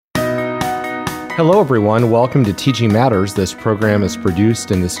Hello, everyone. Welcome to Teaching Matters. This program is produced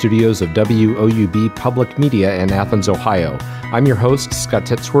in the studios of WOUB Public Media in Athens, Ohio. I'm your host, Scott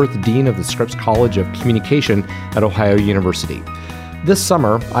Titsworth, Dean of the Scripps College of Communication at Ohio University. This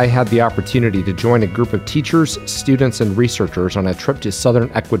summer, I had the opportunity to join a group of teachers, students, and researchers on a trip to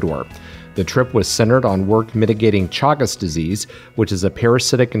Southern Ecuador. The trip was centered on work mitigating Chagas disease, which is a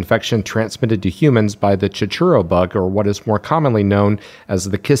parasitic infection transmitted to humans by the Chucuro bug, or what is more commonly known as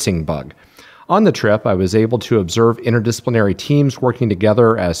the kissing bug. On the trip, I was able to observe interdisciplinary teams working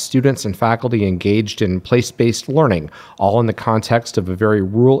together as students and faculty engaged in place-based learning, all in the context of a very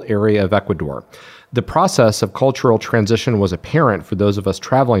rural area of Ecuador. The process of cultural transition was apparent for those of us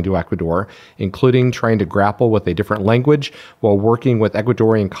traveling to Ecuador, including trying to grapple with a different language while working with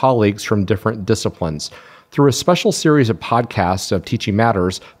Ecuadorian colleagues from different disciplines. Through a special series of podcasts of Teaching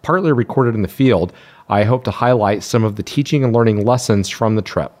Matters, partly recorded in the field, I hope to highlight some of the teaching and learning lessons from the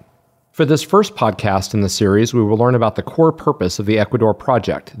trip. For this first podcast in the series, we will learn about the core purpose of the Ecuador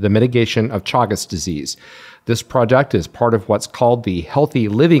Project, the mitigation of Chagas disease. This project is part of what's called the Healthy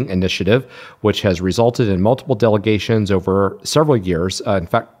Living Initiative, which has resulted in multiple delegations over several years, in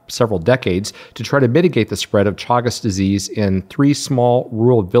fact, several decades, to try to mitigate the spread of Chagas disease in 3 small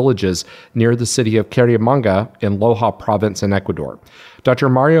rural villages near the city of Carimanga in Loja province in Ecuador. Dr.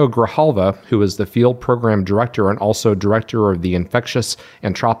 Mario Grijalva, who is the field program director and also director of the Infectious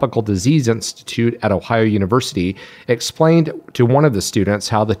and Tropical Disease Institute at Ohio University, explained to one of the students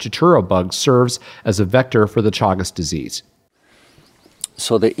how the Chucuro bug serves as a vector for the Chagas disease.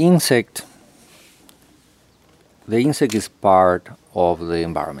 So the insect is part of the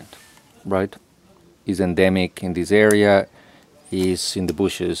environment, right? It's endemic in this area, is in the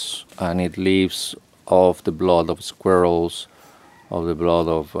bushes, and it lives off the blood of squirrels, of the blood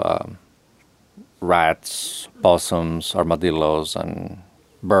of rats, possums, armadillos, and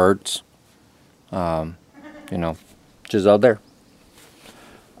birds, just out there.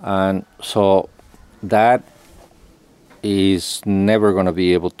 And so that is never going to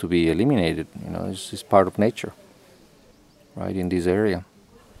be able to be eliminated. It's part of nature, right, in this area.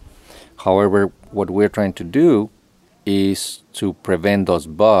 However, what we're trying to do is to prevent those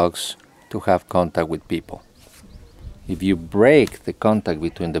bugs to have contact with people. If you break the contact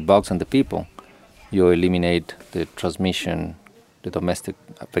between the bugs and the people, you eliminate the transmission, the domestic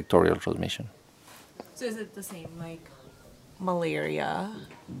vectorial transmission. So is it the same like malaria?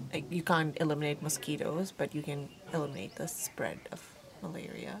 Like you can't eliminate mosquitoes, but you can eliminate the spread of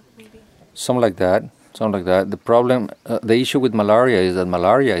malaria, maybe? Something like that. The problem, the issue with malaria is that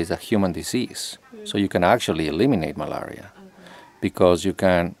malaria is a human disease. Mm-hmm. So you can actually eliminate malaria because you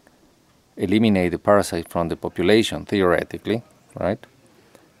can eliminate the parasite from the population, theoretically, right?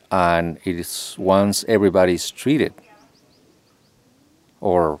 And it is once everybody is treated,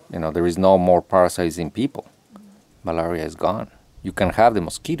 or, there is no more parasites in people, malaria is gone. You can have the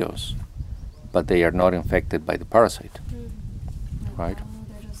mosquitoes, but they are not infected by the parasite, right?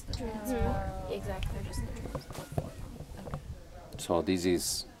 Exactly. So this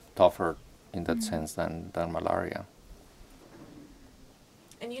is tougher in that sense than malaria.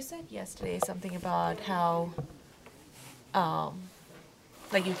 And you said yesterday something about how,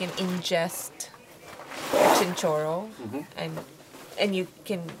 you can ingest chinchorro, and you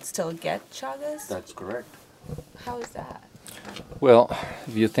can still get Chagas? That's correct. How is that? Well,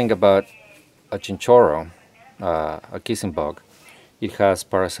 if you think about a chinchorro, a kissing bug, it has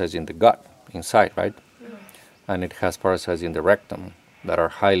parasites in the gut, inside, right? Mm. And it has parasites in the rectum that are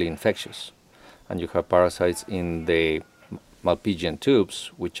highly infectious. And you have parasites in the Malpighian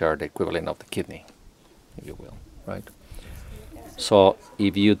tubes, which are the equivalent of the kidney, if you will, right? So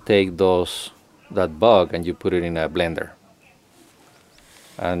if you take that bug and you put it in a blender,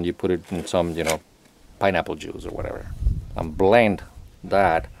 and you put it in some, pineapple juice or whatever, and blend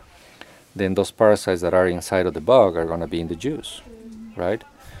that, then those parasites that are inside of the bug are going to be in the juice, right?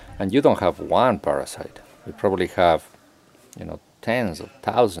 And you don't have one parasite. You probably have, tens of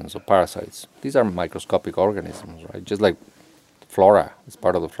thousands of parasites. These are microscopic organisms, right? Just like flora, it's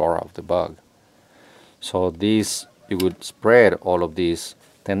part of the flora of the bug. So you would spread all of these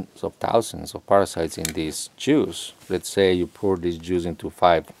tens of thousands of parasites in this juice. Let's say you pour this juice into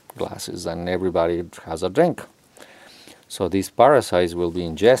 5 glasses and everybody has a drink. So these parasites will be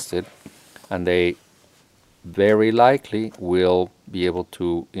ingested and they very likely will be able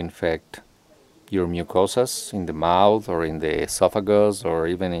to infect your mucosas in the mouth or in the esophagus or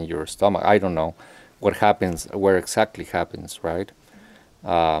even in your stomach. I don't know what happens, where exactly happens, right?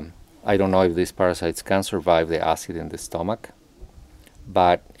 I don't know if these parasites can survive the acid in the stomach.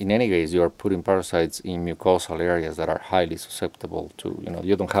 But in any case, you are putting parasites in mucosal areas that are highly susceptible to,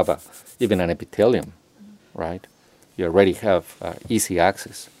 you don't have even an epithelium, right? You already have easy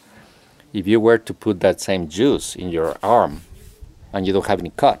access. If you were to put that same juice in your arm and you don't have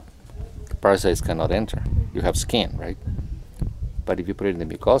any cut, the parasites cannot enter. You have skin, right? But if you put it in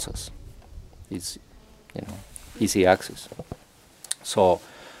the mucosas, it's, easy access. So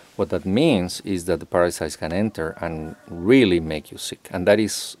what that means is that the parasites can enter and really make you sick. And that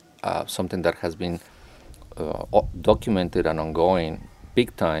is something that has been documented and ongoing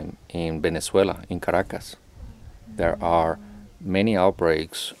big time in Venezuela, in Caracas. There are many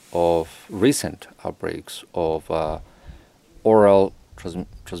recent outbreaks of oral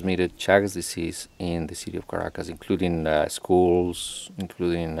transmitted Chagas disease in the city of Caracas, including schools,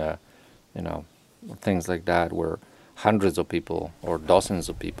 including, things like that, where hundreds of people or dozens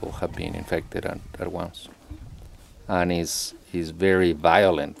of people have been infected at once. And is very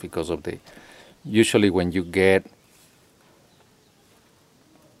violent because of usually when you get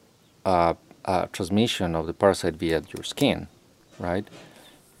transmission of the parasite via your skin, right,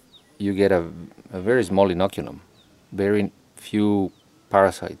 you get a very small inoculum, very few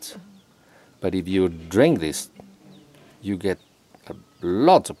parasites. But if you drink this, you get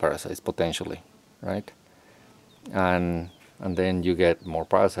lots of parasites potentially, right? And then you get more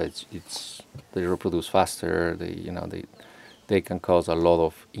parasites. They reproduce faster. They can cause a lot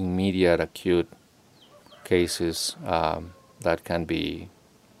of immediate acute cases that can be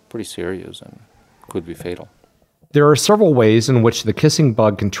pretty serious and could be fatal. There are several ways in which the kissing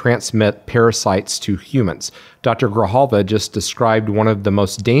bug can transmit parasites to humans. Dr. Grijalva just described one of the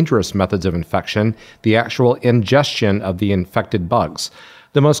most dangerous methods of infection, the actual ingestion of the infected bugs.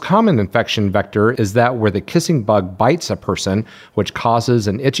 The most common infection vector is that where the kissing bug bites a person, which causes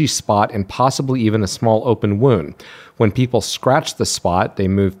an itchy spot and possibly even a small open wound. When people scratch the spot, they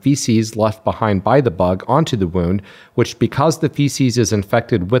move feces left behind by the bug onto the wound, which, because the feces is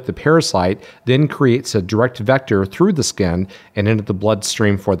infected with the parasite, then creates a direct vector through the skin and into the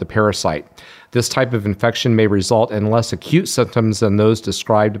bloodstream for the parasite. This type of infection may result in less acute symptoms than those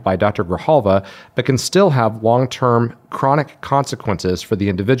described by Dr. Grijalva, but can still have long-term chronic consequences for the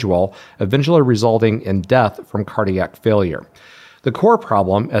individual, eventually resulting in death from cardiac failure. The core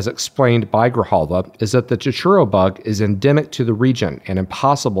problem, as explained by Grijalva, is that the Chucuro bug is endemic to the region and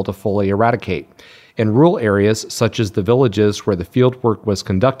impossible to fully eradicate. In rural areas, such as the villages where the fieldwork was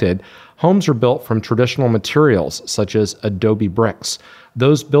conducted, homes are built from traditional materials, such as adobe bricks.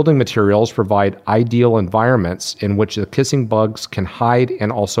 Those building materials provide ideal environments in which the kissing bugs can hide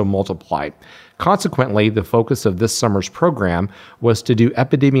and also multiply. Consequently, the focus of this summer's program was to do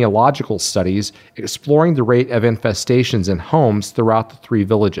epidemiological studies exploring the rate of infestations in homes throughout the 3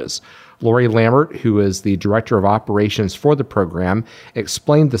 villages. Lori Lambert, who is the Director of Operations for the program,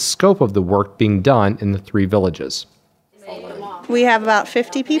 explained the scope of the work being done in the 3 villages. We have about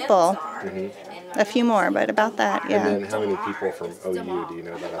 50 people. A few more, but about that, yeah. And then how many people from OU do you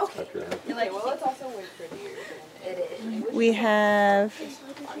know that off the top of your head? We have,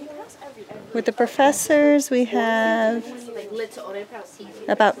 with the professors, we have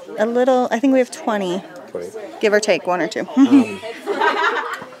about a little, I think we have 20. Give or take 1 or 2.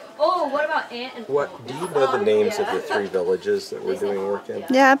 What about Aunt and Do you know the names of the 3 villages that we're doing work in?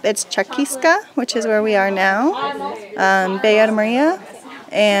 Yeah, it's Chaquisca, which is where we are now, Bella Maria,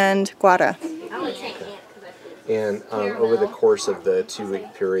 and Guara. And over the course of the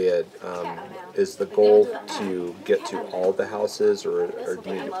 2-week period, is the goal to get to all the houses, or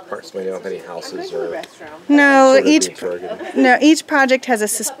do you approximately know how many houses are? No, each project has a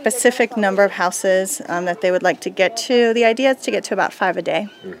specific number of houses that they would like to get to. The idea is to get to about 5 a day.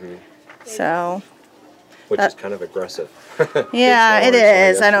 Mm-hmm. So, which is kind of aggressive. Yeah, it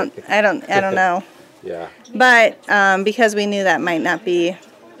is. I don't know. Yeah. But because we knew that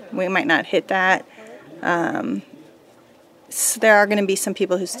we might not hit that. So there are going to be some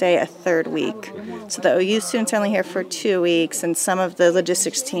people who stay a 3rd week. So the OU students are only here for 2 weeks, and some of the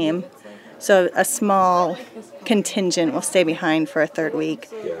logistics team. So a small contingent will stay behind for a 3rd week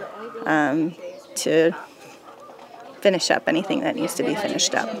to finish up anything that needs to be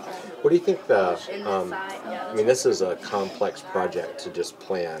finished up. What do you think this is a complex project to just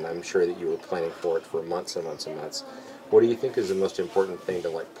plan. I'm sure that you were planning for it for months and months and months. What do you think is the most important thing to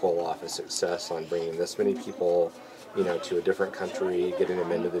pull off a success on bringing this many people, to a different country, getting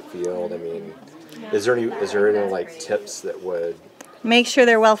them into the field? I mean, is there any tips that would make sure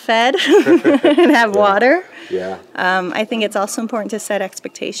they're well fed and have water? Yeah. I think it's also important to set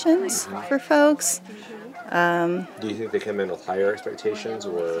expectations for folks. Do you think they come in with higher expectations,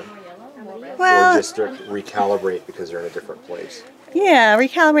 or Well, or just recalibrate because they're in a different place? Yeah,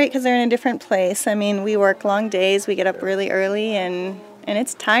 recalibrate because they're in a different place. I mean, we work long days, we get up really early, and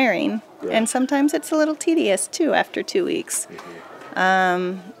it's tiring. And sometimes it's a little tedious, too, after 2 weeks.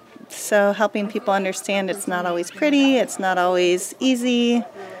 So helping people understand it's not always pretty, it's not always easy.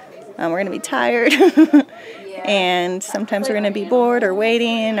 We're going to be tired. And sometimes we're going to be bored or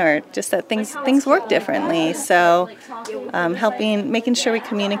waiting, or just that things work differently. So making sure we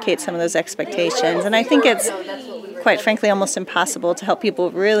communicate some of those expectations. And I think it's, quite frankly, almost impossible to help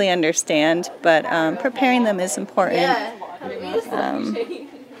people really understand, but preparing them is important.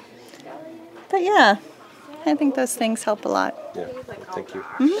 But yeah, I think those things help a lot. Yeah, thank you.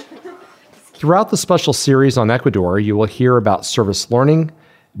 Throughout the special series on Ecuador, you will hear about service learning,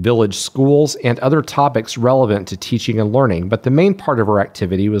 village schools, and other topics relevant to teaching and learning, but the main part of our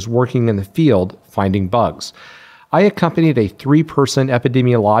activity was working in the field, finding bugs. I accompanied a 3-person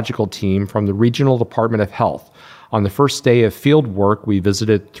epidemiological team from the Regional Department of Health. On the first day of field work, we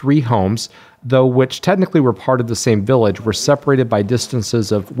visited 3 homes, though which technically were part of the same village, were separated by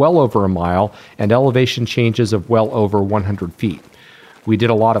distances of well over a mile and elevation changes of well over 100 feet. We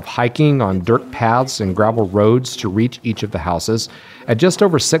did a lot of hiking on dirt paths and gravel roads to reach each of the houses. At just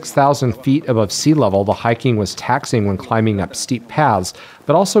over 6,000 feet above sea level, the hiking was taxing when climbing up steep paths,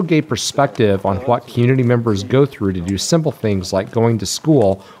 but also gave perspective on what community members go through to do simple things like going to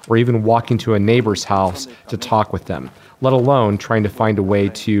school or even walking to a neighbor's house to talk with them, let alone trying to find a way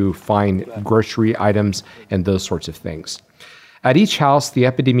to find grocery items and those sorts of things. At each house, the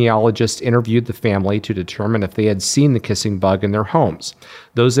epidemiologist interviewed the family to determine if they had seen the kissing bug in their homes.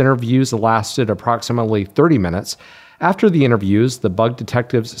 Those interviews lasted approximately 30 minutes. After the interviews, the bug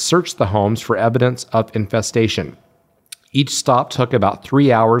detectives searched the homes for evidence of infestation. Each stop took about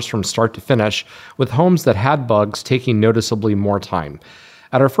 3 hours from start to finish, with homes that had bugs taking noticeably more time.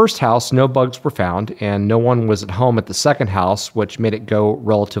 At our first house, no bugs were found, and no one was at home at the second house, which made it go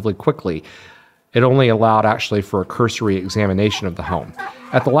relatively quickly. It only allowed actually for a cursory examination of the home.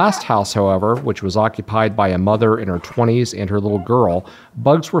 At the last house, however, which was occupied by a mother in her 20s and her little girl,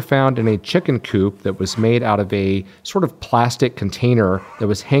 bugs were found in a chicken coop that was made out of a sort of plastic container that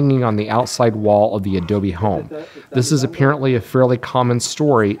was hanging on the outside wall of the adobe home. This is apparently a fairly common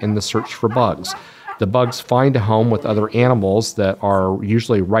story in the search for bugs. The bugs find a home with other animals that are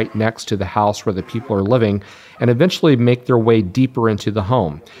usually right next to the house where the people are living and eventually make their way deeper into the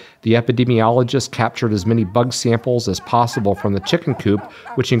home. The epidemiologist captured as many bug samples as possible from the chicken coop,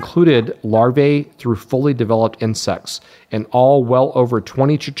 which included larvae through fully developed insects. And all well over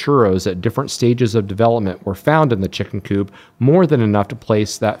 20 chuchuros at different stages of development were found in the chicken coop, more than enough to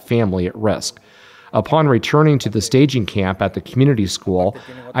place that family at risk. Upon returning to the staging camp at the community school,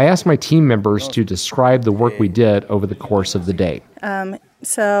 I asked my team members to describe the work we did over the course of the day.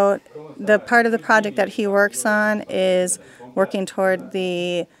 So the part of the project that he works on is working toward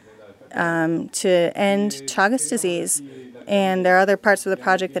to end Chagas disease. And there are other parts of the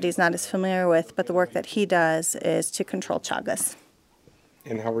project that he's not as familiar with, but the work that he does is to control Chagas.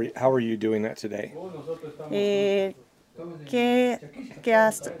 And how are you doing that today? ¿Qué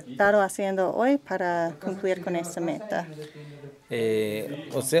has estado haciendo hoy para cumplir con esa meta?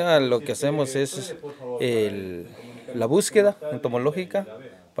 O sea, lo que hacemos es la búsqueda entomológica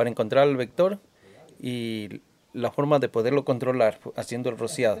para encontrar el vector y la forma de poderlo controlar, haciendo el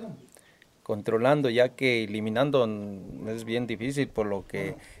rociado. Controlando, ya que eliminando es bien difícil, por lo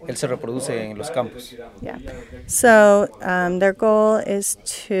que él se reproduce en los campos. Yeah. So their goal is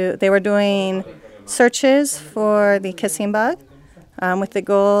they were doing searches for the kissing bug with the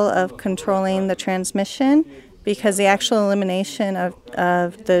goal of controlling the transmission, because the actual elimination of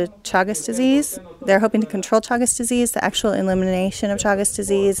the Chagas disease, they're hoping to control Chagas disease. The actual elimination of Chagas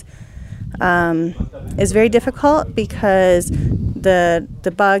disease is very difficult because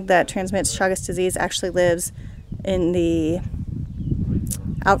the bug that transmits Chagas disease actually lives in the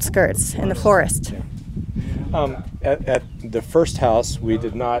outskirts, in the forest. At the first house, we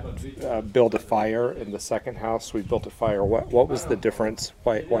did not build a fire. In the second house, we built a fire. What was the difference?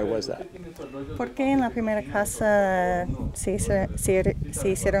 Why was that? ¿Por qué en la primera casa se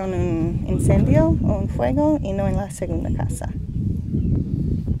hicieron un incendio o un fuego y no en la segunda casa?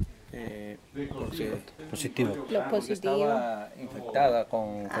 Positivo. Lo positivo.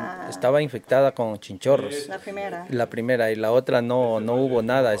 Estaba infectada con chinchorros. La primera. La primera, y la otra no hubo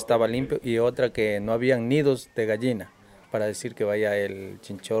nada, estaba limpio, y otra que no habían nidos de gallina, para decir que vaya el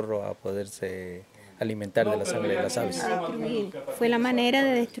chinchorro a poderse alimentar de la sangre de las aves. Fue la manera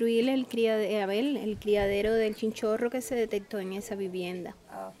de destruir el criadero del chinchorro que se detectó en esa vivienda.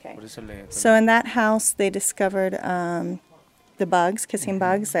 Okay. So in that house, they discovered the bugs, kissing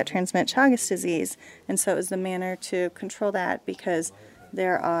bugs that transmit Chagas disease. And so it was the manner to control that because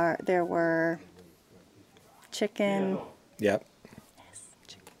there were chicken. Yep.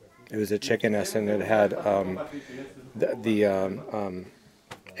 It was a chicken nest, and it had the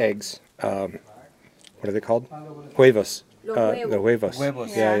eggs. What are they called? Huevos. The huevos.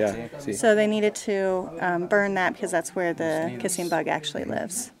 Yeah. Sí. So they needed to burn that because that's where the kissing bug actually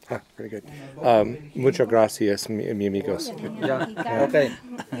lives. Ah, very good. Muchas gracias, mi amigos. Okay.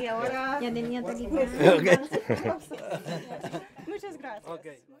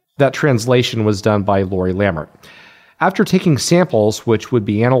 That translation was done by Lori Lammert. After taking samples, which would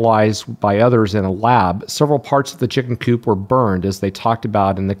be analyzed by others in a lab, several parts of the chicken coop were burned, as they talked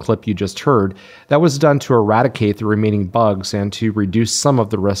about in the clip you just heard. That was done to eradicate the remaining bugs and to reduce some of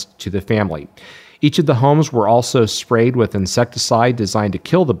the risk to the family. Each of the homes were also sprayed with insecticide designed to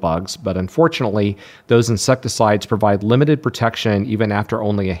kill the bugs, but unfortunately, those insecticides provide limited protection even after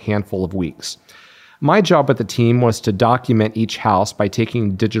only a handful of weeks. My job with the team was to document each house by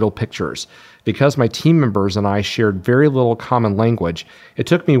taking digital pictures. Because my team members and I shared very little common language, it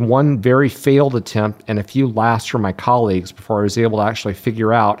took me one very failed attempt and a few laughs from my colleagues before I was able to actually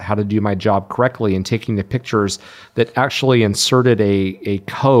figure out how to do my job correctly in taking the pictures that actually inserted a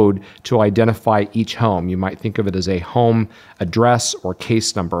code to identify each home. You might think of it as a home address or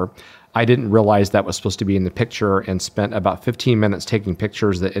case number. I didn't realize that was supposed to be in the picture and spent about 15 minutes taking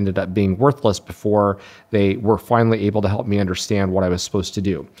pictures that ended up being worthless before they were finally able to help me understand what I was supposed to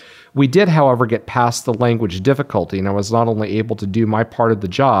do. We did, however, get past the language difficulty, and I was not only able to do my part of the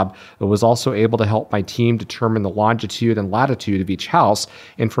job, but was also able to help my team determine the longitude and latitude of each house,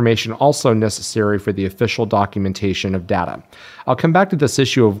 information also necessary for the official documentation of data. I'll come back to this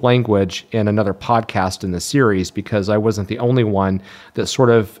issue of language in another podcast in the series because I wasn't the only one that sort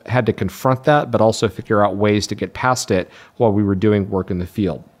of had to confront that, but also figure out ways to get past it while we were doing work in the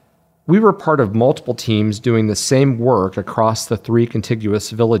field. We were part of multiple teams doing the same work across the 3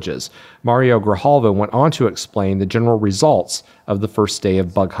 contiguous villages. Mario Grijalva went on to explain the general results of the first day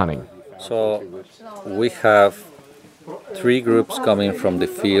of bug hunting. So we have 3 groups coming from the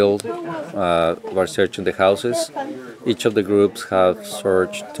field who are searching the houses. Each of the groups have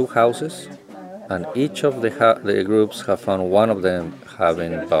searched 2 houses, and each of the groups have found one of them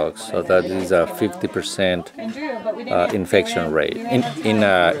having bugs. So that is a 50% infection rate,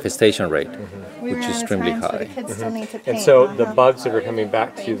 infestation rate, which is extremely high. And so the bugs that are coming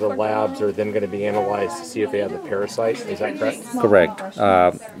back to the labs are then going to be analyzed to see if they have the parasite. Is that correct? Correct.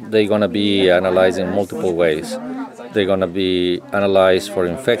 They're going to be analyzed in multiple ways. They're going to be analyzed for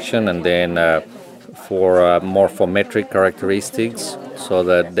infection and then for morphometric characteristics so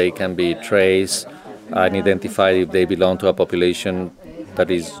that they can be traced and identified if they belong to a population that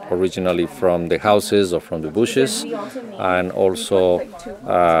is originally from the houses or from the bushes, and also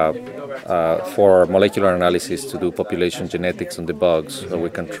for molecular analysis to do population genetics on the bugs so we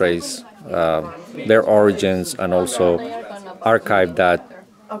can trace their origins and also archive that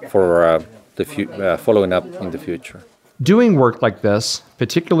for following up in the future. Doing work like this,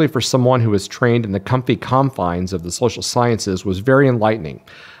 particularly for someone who is trained in the comfy confines of the social sciences, was very enlightening.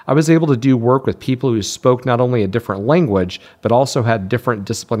 I was able to do work with people who spoke not only a different language, but also had different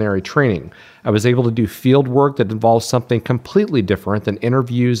disciplinary training. I was able to do field work that involved something completely different than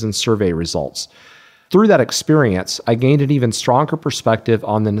interviews and survey results. Through that experience, I gained an even stronger perspective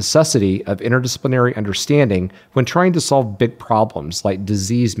on the necessity of interdisciplinary understanding when trying to solve big problems like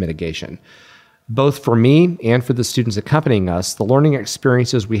disease mitigation. Both for me and for the students accompanying us, the learning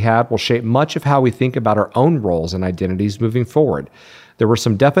experiences we had will shape much of how we think about our own roles and identities moving forward. There were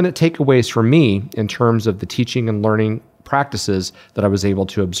some definite takeaways for me in terms of the teaching and learning practices that I was able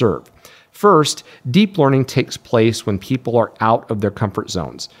to observe. First, deep learning takes place when people are out of their comfort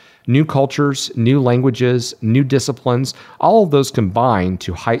zones. New cultures, new languages, new disciplines, all of those combine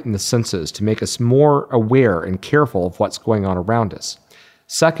to heighten the senses to make us more aware and careful of what's going on around us.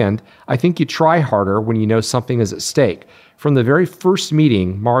 Second, I think you try harder when you know something is at stake. From the very first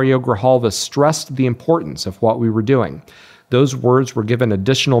meeting, Mario Grijalva stressed the importance of what we were doing. Those words were given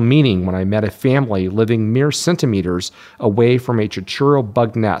additional meaning when I met a family living mere centimeters away from a Chucuro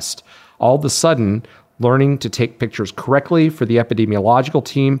bug nest. All of a sudden, learning to take pictures correctly for the epidemiological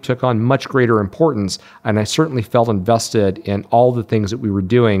team took on much greater importance, and I certainly felt invested in all the things that we were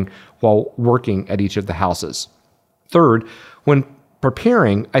doing while working at each of the houses. Third, when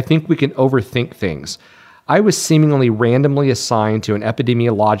preparing, I think we can overthink things. I was seemingly randomly assigned to an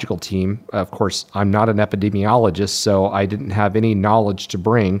epidemiological team. Of course, I'm not an epidemiologist, so I didn't have any knowledge to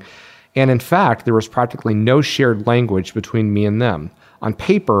bring. And in fact, there was practically no shared language between me and them. on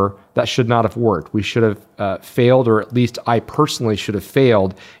paper, that should not have worked. We should have failed, or at least I personally should have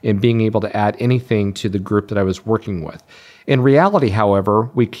failed in being able to add anything to the group that I was working with. In reality, however,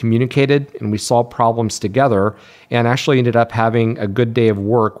 we communicated and we solved problems together and actually ended up having a good day of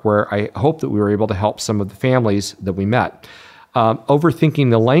work where I hope that we were able to help some of the families that we met. Overthinking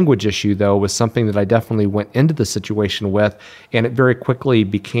the language issue, though, was something that I definitely went into the situation with, and it very quickly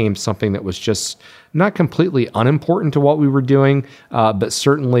became something that was just not completely unimportant to what we were doing, but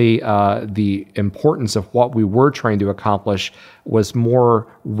certainly the importance of what we were trying to accomplish was more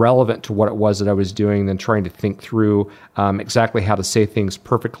relevant to what it was that I was doing than trying to think through exactly how to say things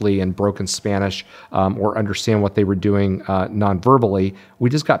perfectly in broken Spanish or understand what they were doing non-verbally. We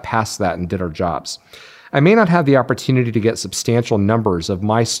just got past that and did our jobs. I may not have the opportunity to get substantial numbers of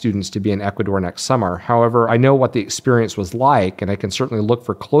my students to be in Ecuador next summer. However, I know what the experience was like, and I can certainly look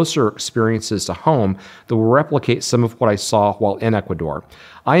for closer experiences to home that will replicate some of what I saw while in Ecuador.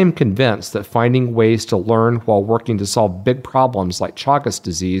 I am convinced that finding ways to learn while working to solve big problems like Chagas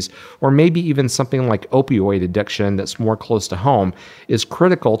disease, or maybe even something like opioid addiction that's more close to home, is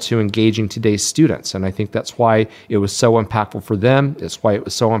critical to engaging today's students. And I think that's why it was so impactful for them. It's why it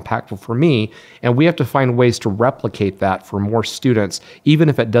was so impactful for me. And we have to find ways to replicate that for more students, even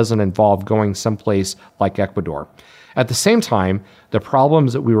if it doesn't involve going someplace like Ecuador. At the same time, the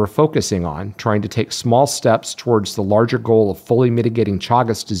problems that we were focusing on, trying to take small steps towards the larger goal of fully mitigating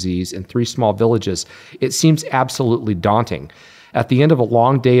Chagas disease in 3 small villages, it seems absolutely daunting. At the end of a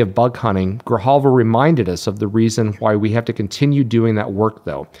long day of bug hunting, Grijalva reminded us of the reason why we have to continue doing that work,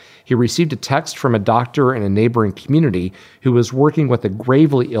 though. He received a text from a doctor in a neighboring community who was working with a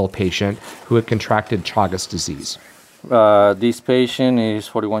gravely ill patient who had contracted Chagas disease. This patient is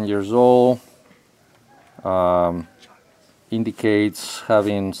 41 years old. Indicates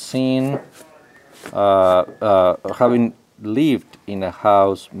having lived in a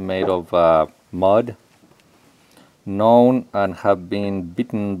house made of mud, known and have been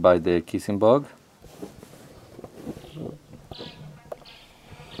bitten by the kissing bug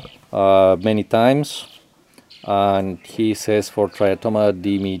many times, and he says for Triatoma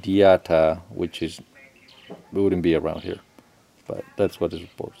dimidiata, which wouldn't be around here, but that's what it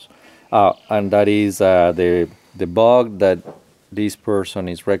reports. And that is the bug that this person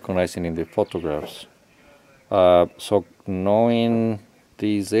is recognizing in the photographs. So knowing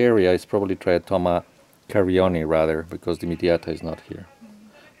this area is probably Triatoma carioni rather, because the mediata is not here.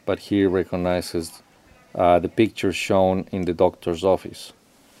 But he recognizes the picture shown in the doctor's office.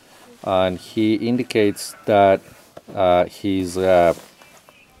 And he indicates that his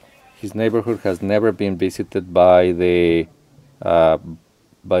neighborhood has never been visited by the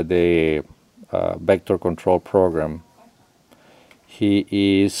vector control program. He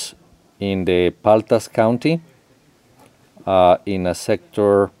is in the Paltas County, in a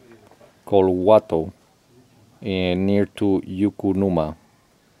sector called Huato, near to Yucunuma,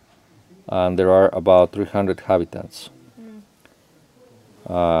 and there are about 300 inhabitants.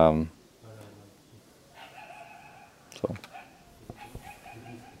 So.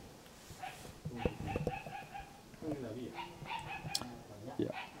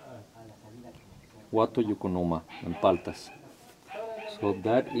 Huato Yucunuma and Paltas. So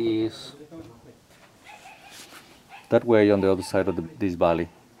that is that way on the other side of this valley,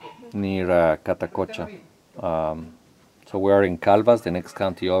 near Catacocha. So we are in Calvas. The next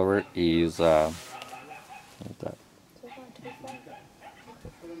county over is that.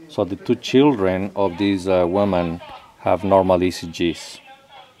 So the 2 children of these women have normal ECGs,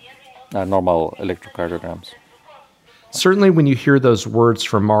 normal electrocardiograms. Certainly when you hear those words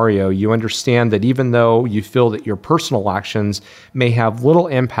from Mario, you understand that even though you feel that your personal actions may have little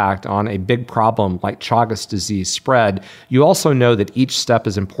impact on a big problem like Chagas disease spread, you also know that each step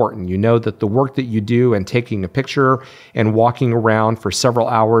is important. You know that the work that you do and taking a picture and walking around for several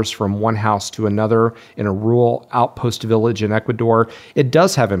hours from one house to another in a rural outpost village in Ecuador, it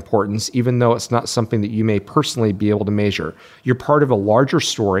does have importance, even though it's not something that you may personally be able to measure. You're part of a larger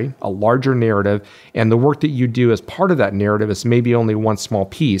story, a larger narrative, and the work that you do as part of that narrative is maybe only one small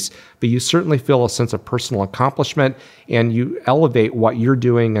piece, but you certainly feel a sense of personal accomplishment, and you elevate what you're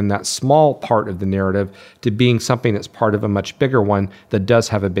doing in that small part of the narrative to being something that's part of a much bigger one that does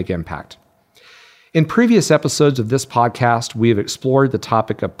have a big impact. In previous episodes of this podcast, we have explored the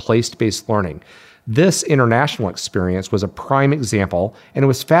topic of place-based learning. This international experience was a prime example, and it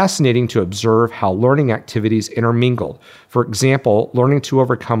was fascinating to observe how learning activities intermingled. For example, learning to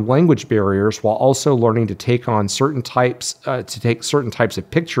overcome language barriers while also learning to take certain types of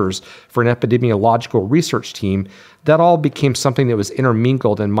pictures for an epidemiological research team. That all became something that was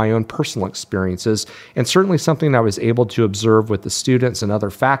intermingled in my own personal experiences, and certainly something I was able to observe with the students and other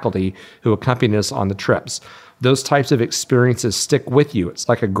faculty who accompanied us on the trips. Those types of experiences stick with you. It's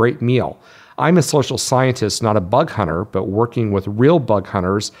like a great meal. I'm a social scientist, not a bug hunter, but working with real bug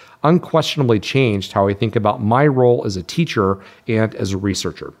hunters unquestionably changed how I think about my role as a teacher and as a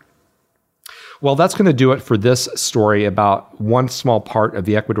researcher. Well, that's going to do it for this story about one small part of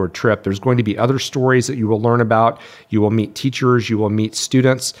the Ecuador trip. There's going to be other stories that you will learn about. You will meet teachers. You will meet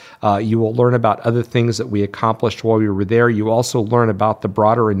students. You will learn about other things that we accomplished while we were there. You also learn about the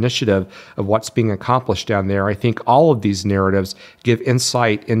broader initiative of what's being accomplished down there. I think all of these narratives give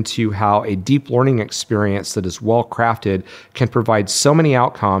insight into how a deep learning experience that is well crafted can provide so many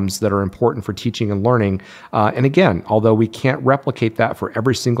outcomes that are important for teaching and learning. And again, although we can't replicate that for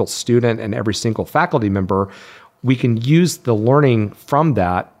every single student and every single faculty member, we can use the learning from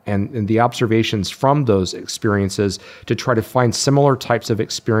that and the observations from those experiences to try to find similar types of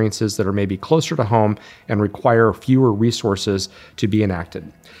experiences that are maybe closer to home and require fewer resources to be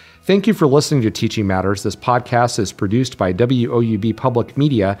enacted. Thank you for listening to Teaching Matters. This podcast is produced by WOUB Public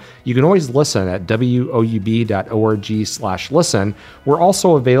Media. You can always listen at woub.org/listen. We're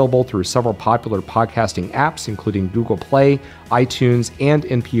also available through several popular podcasting apps, including Google Play, iTunes, and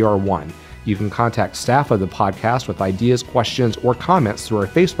NPR One. You can contact staff of the podcast with ideas, questions, or comments through our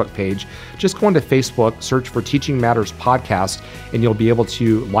Facebook page. Just go into Facebook, search for Teaching Matters Podcast, and you'll be able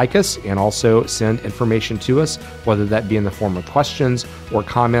to like us and also send information to us, whether that be in the form of questions or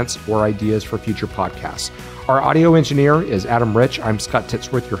comments or ideas for future podcasts. Our audio engineer is Adam Rich. I'm Scott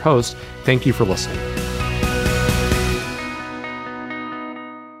Titsworth, your host. Thank you for listening.